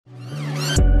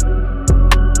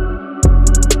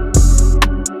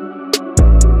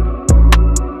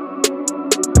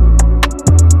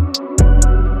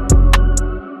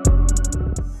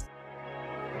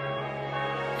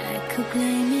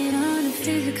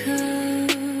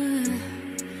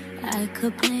I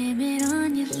could blame it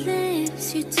on your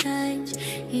lips, your touch,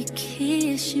 your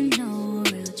kiss, you know,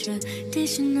 real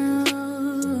traditional.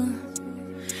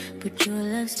 But your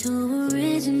love's too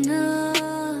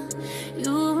original.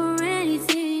 You were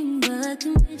anything but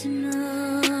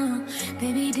conventional.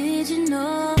 Baby, did you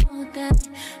know that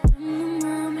from the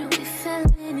moment we fell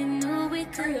in and knew we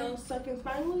could? Yo, so I can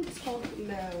finally talk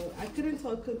now. I couldn't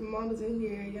talk because my mom was in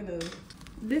here, you know.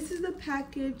 This is the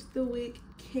package the wig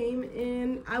came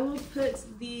in. I will put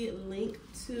the link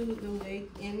to the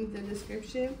wig in the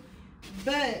description.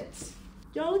 But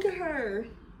y'all look at her.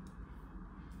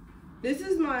 This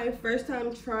is my first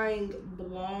time trying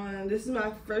blonde. This is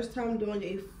my first time doing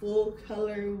a full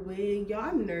color wig. Y'all,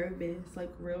 I'm nervous, like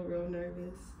real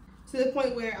nervous. To the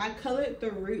point where I colored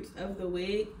the roots of the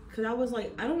wig because I was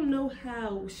like, I don't know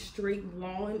how straight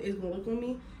blonde is gonna look on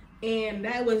me. And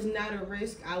that was not a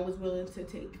risk I was willing to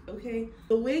take, okay?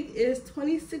 The wig is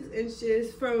 26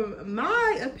 inches. From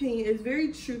my opinion, it's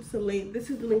very true to length. This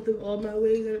is the length of all my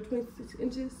wigs that are 26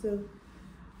 inches. So,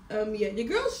 yeah, your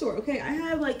girl's short, okay? I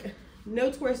have, like,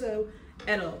 no torso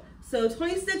at all. So,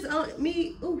 26 on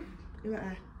me. Ooh, in my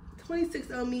eye.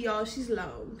 26 on me, y'all. She's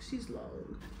long. She's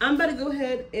long. I'm about to go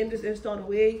ahead and just install the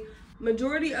wig.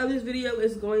 Majority of this video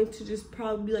is going to just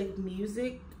probably be, like,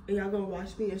 music. And y'all gonna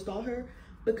watch me install her.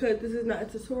 Because this is not a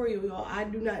tutorial, y'all. I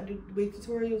do not do wig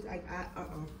tutorials.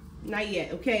 Not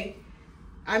yet, okay?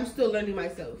 I'm still learning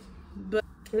myself. But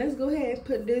let's go ahead and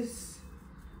put this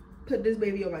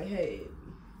baby on my head.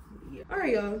 Yeah.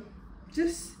 Alright, y'all.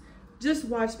 Just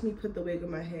watch me put the wig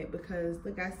on my head because,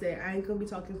 like I said, I ain't gonna be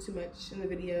talking too much in the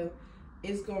video.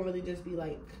 It's gonna really just be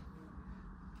like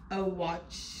a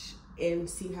watch and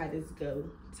see how this go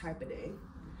type of day.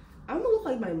 I'm gonna look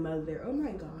like my mother. Oh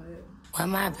my god. Why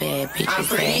my bad bitch I'm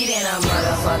pretty than a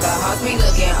motherfucker, hoes be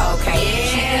looking okay.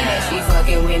 She think that she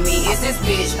fucking with me, is this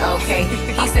bitch okay?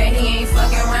 He said he ain't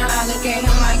fucking around, I look at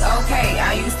him like okay.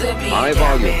 I used to be high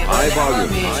volume,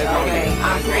 okay.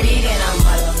 I'm pretty than a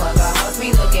motherfucker, hoes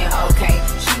be looking okay.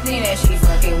 She think that she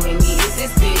fucking with me, is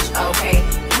this bitch okay?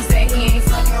 He said he ain't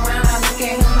fucking around, I look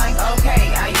at him like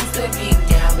okay. I used to be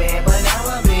down bad, but now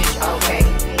a bitch okay.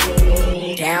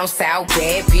 Down south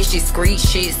bad bitches, street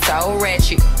shit so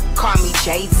ratchet. Call me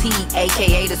JT,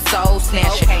 aka the soul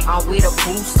snatcher. Okay. I'm with a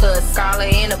booster, a scholar,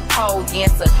 and a pole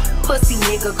dancer. Pussy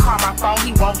nigga call my phone,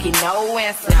 he won't get no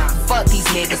answer. Fuck these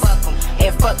niggas,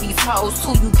 and fuck these hoes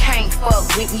too. You can't fuck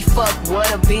with me, fuck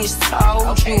what a bitch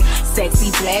told you.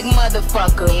 Sexy black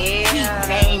motherfucker, yeah.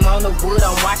 Name on the wood,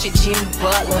 I'm watching Jimmy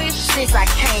Butler. Since I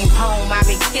came home, I've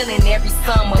been killing every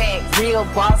summer. Real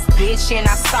boss bitch, and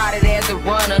I started as a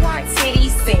runner.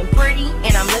 Titties and pretty,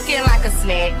 and I'm looking like a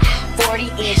snack.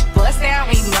 40-inch bust out,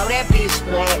 you know that bitch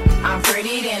black. I'm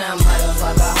pretty than a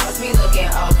motherfucker, hoes be looking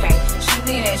okay. She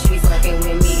think that she fucking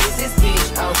with me, is this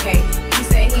bitch okay? He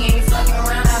say he ain't fucking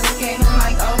around, I look at him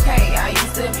like okay. I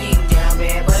used to be down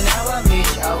bad, but now a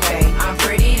bitch okay. I'm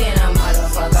pretty than a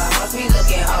motherfucker, hoes be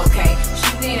looking okay.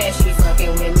 She think that she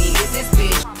fucking with me, is this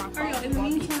bitch? Alright, in the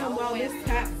meantime, while this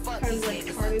hat kind of like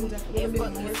hardens up a little bit more,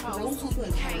 because I want to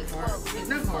like hard. It's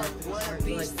not hard, it's hard,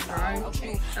 but like dry.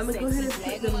 I'm gonna go ahead and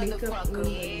put the makeup on the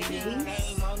base.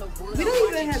 We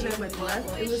don't even have that much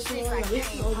left in the salon. This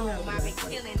is all we have left. My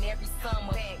shade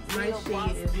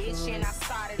is and I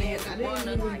didn't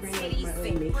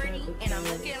even bring like my own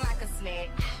makeup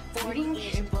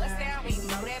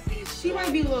because she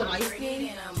might be a little light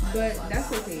skinned, but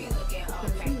that's okay.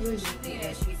 Because she really is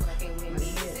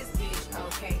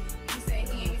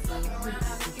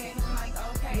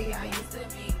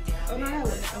oh no, that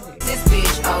was okay. This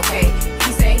bitch okay.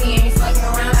 He say he ain't fucking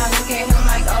around, I look at him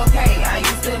like okay. I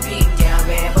used to be down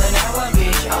bad, but now a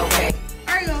bitch okay.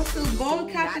 Alright y'all, so ball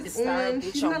cap is on.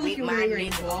 She's not looking really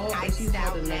bald, but she's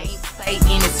holding enough.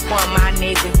 And it's from my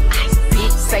nigga.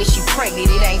 Bitch say she pregnant,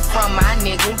 it ain't from my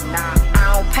nigga. Nah,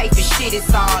 I don't pay for shit,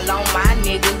 it's all on my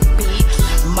nigga. Bitch,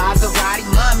 Maserati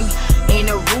mommy, and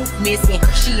the roof missing.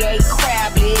 She ate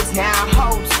crab legs, now a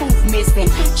whole tooth missing.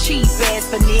 Cheap ass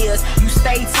veneers, you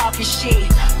stay talking shit.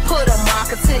 Put a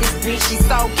marker to this bitch, she's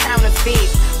so counterfeit.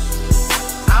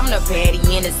 I'm the baddie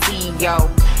in the CEO.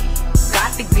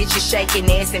 Gothic bitches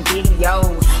shaking ass in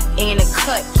videos. In the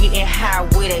cut, getting high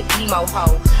with an emo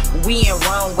hoe. We in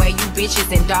runway, you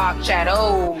bitches in dark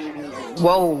shadow.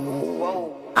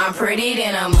 Whoa. I'm pretty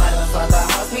than a motherfucker,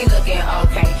 hoes be looking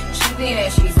okay. She think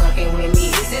that she fucking with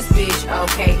me, is this bitch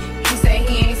okay? He say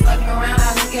he ain't fucking around,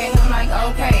 I look at him like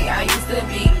okay. I used to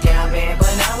be down bad,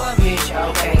 but now a bitch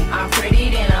okay. I'm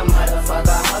pretty than a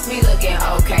motherfucker, hoes be looking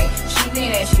okay. She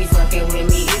think that she fucking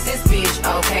with me, is this bitch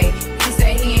okay? He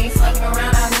say he ain't fucking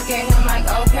around, I look at him like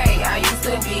okay. I used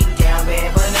to be down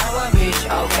bad, but now a bitch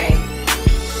okay.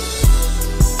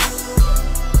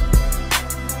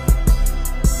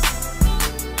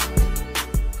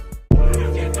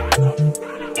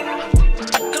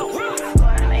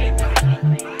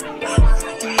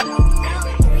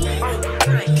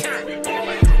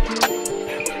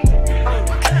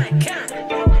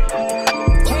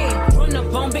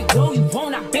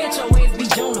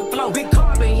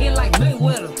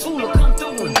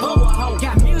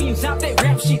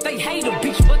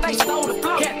 but they stole the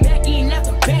flow. Got back in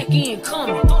after back in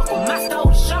coming. Fuck with my stole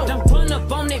the show. Don't run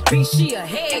up on that bitch, she a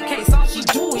head case. All she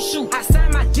do is shoot. I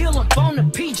signed my deal up on the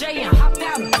PJ and hopped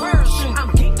out in parachute. I'm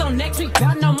geeked on next week,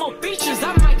 got no more features.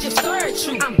 I might just scourge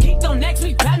you. I'm geeked on next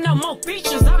week, got no more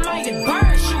features. I might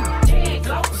embarrass you. Dead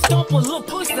glow. Stomp a little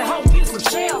pussy, hoe get some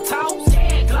shell toes.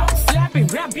 Dead glow. Slapping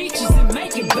rap bitches and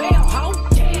making bail, hoe.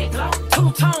 Dead glow.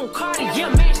 Two-tone Cartier,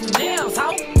 match the nails,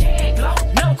 hoe. Dead glow.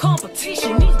 No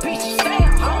competition, these bitches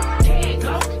stale, hoe. Dead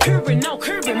glow. Curbing, no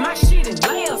curbing, my shit is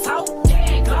layers, hoe.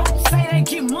 Dead glow. Say they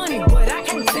get money, but I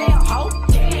can't tell, hoe.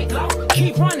 Dead glow.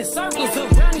 Keep running circles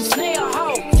around these snail,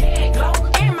 hoe. Dead glow.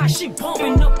 And my shit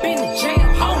bumping up in the jail,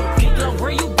 hoe. Get low,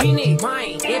 where you been at?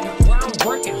 Mine, everywhere I'm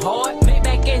working hard.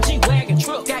 Maybach and G-Wagon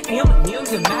truck, got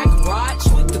M&M's in my garage.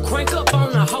 With the crank up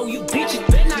on the hoe, you bitches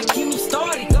better not get me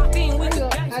started. Got in with the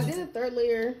gang. I did a third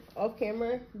layer off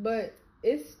camera, but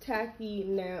it's tacky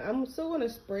now. I'm still gonna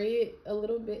spray it a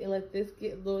little bit and let this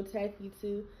get a little tacky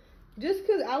too. Just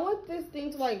cause I want this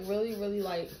thing to like really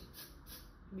like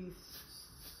be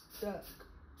stuck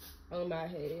on my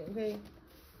head, okay?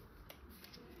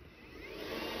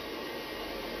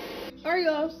 Alright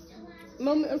y'all,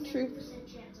 moment of truth.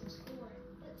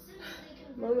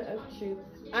 Moment of truth.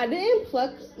 I didn't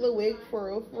pluck the wig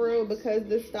for real because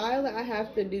the style that I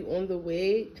have to do on the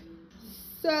wig,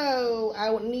 so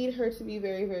I would need her to be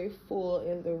very full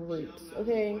in the roots,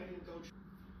 okay?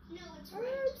 I'm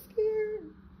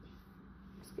scared.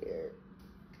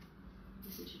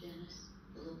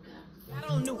 I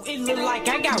don't know, it look like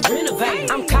I got renovated.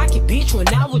 I'm cocky, bitch, when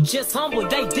I was just humble,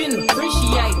 they didn't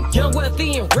appreciate it. Young,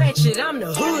 wealthy, and ratchet, I'm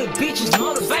the hood, bitches,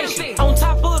 motivation. On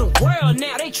top of the world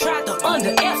now, they tried to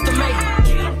underestimate me.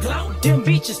 Get them glow, them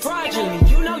bitches fraudulent,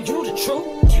 you know you the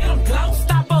truth. Get them glow,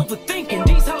 stop overthinking,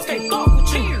 these hoes can't fuck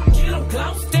with you. Get them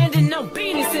glow, standing on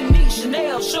business in these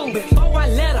Chanel shoes. Before I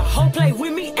let a hoe play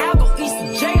with me, I'll go eat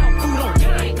some jail food on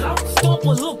gang glow. Stomp a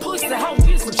little pussy, hoe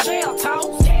get some shell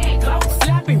toes.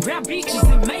 Slapping rap bitches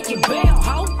and making bail,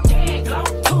 hoe.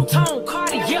 Two-tone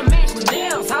Cartier, match the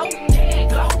nails, hoe.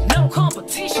 No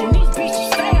competition, these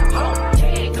bitches stale,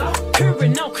 hoe.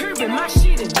 Curbing, no curbing, my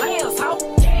shit is layers, hoe.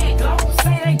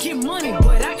 Say they get money,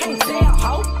 but I can't tell,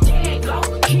 hoe.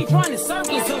 Keep running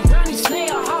circles around these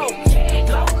snail, hoe.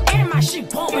 And my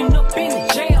shit bumping up in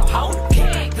the jail, hoe.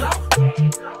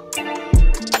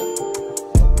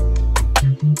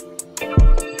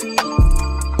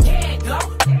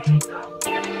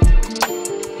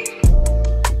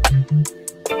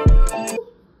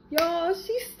 Y'all,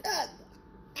 she's stuck.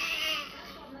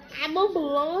 I'm a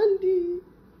blondie.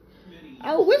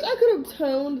 I wish I could have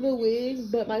toned the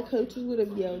wig, but my coaches would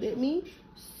have yelled at me.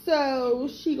 So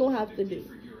she gonna have to do.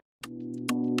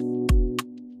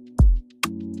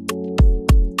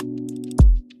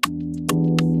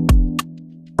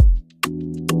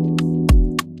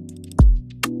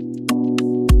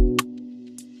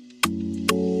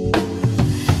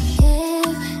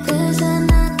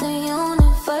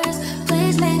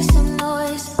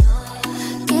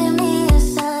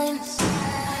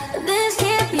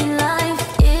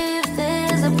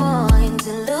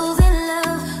 Losing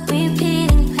love,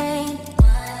 repeating pain.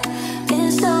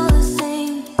 It's all the same.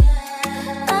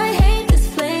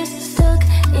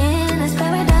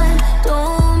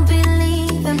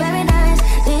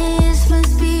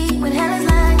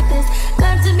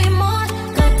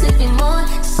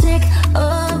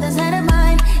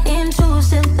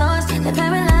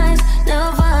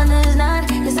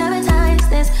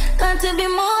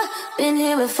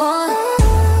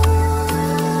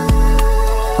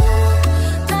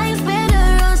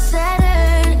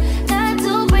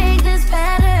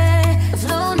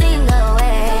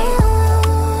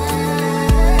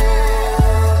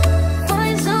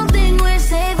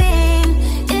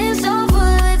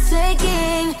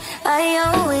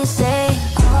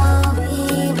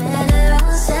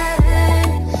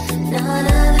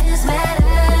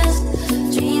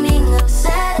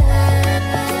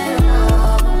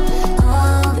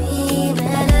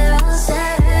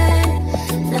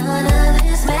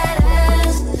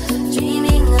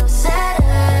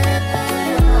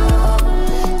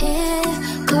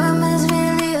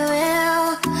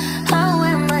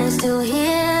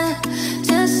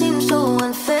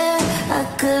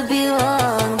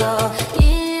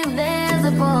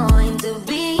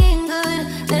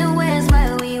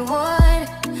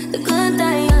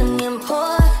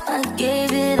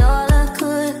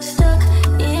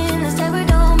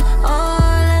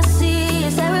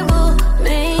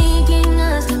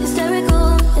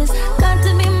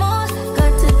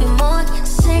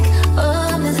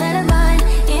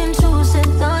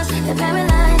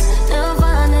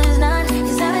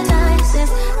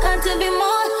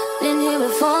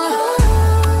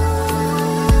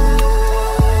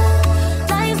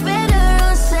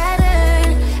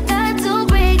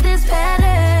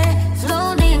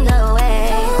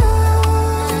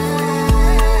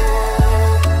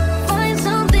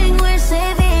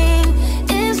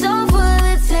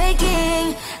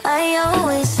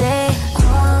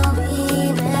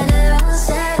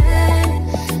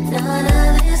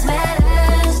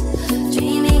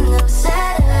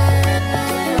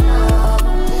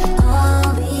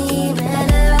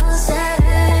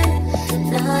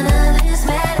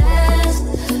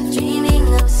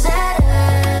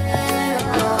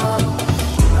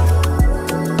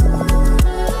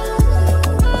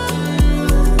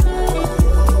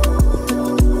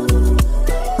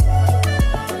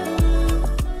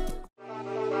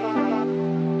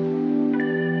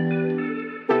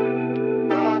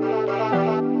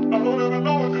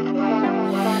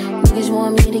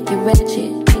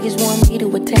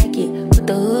 attack it. Put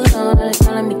the hood on, all they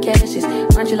calling me Cassius.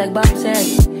 Aren't you like Bob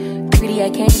Saget? Greedy, I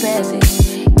can't pass it.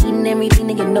 Eating everything,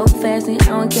 nigga, no fasting. I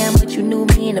don't care much you knew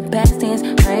me in the past tense.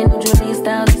 I ain't no Julian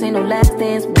Styles, this ain't no last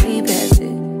dance. Way past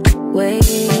it, way.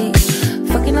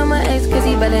 Fucking on my ex cause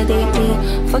he validate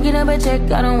me. Fucking up a check,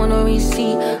 I don't want no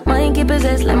receipt. Mind get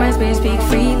possessed, let my spirit speak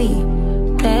freely.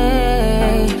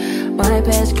 Hey, my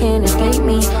past can't escape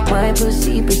me. My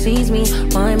pussy precedes me.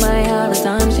 Why my how the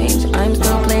times change? I'm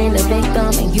still playing the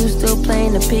victim and you still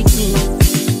playing the pick me.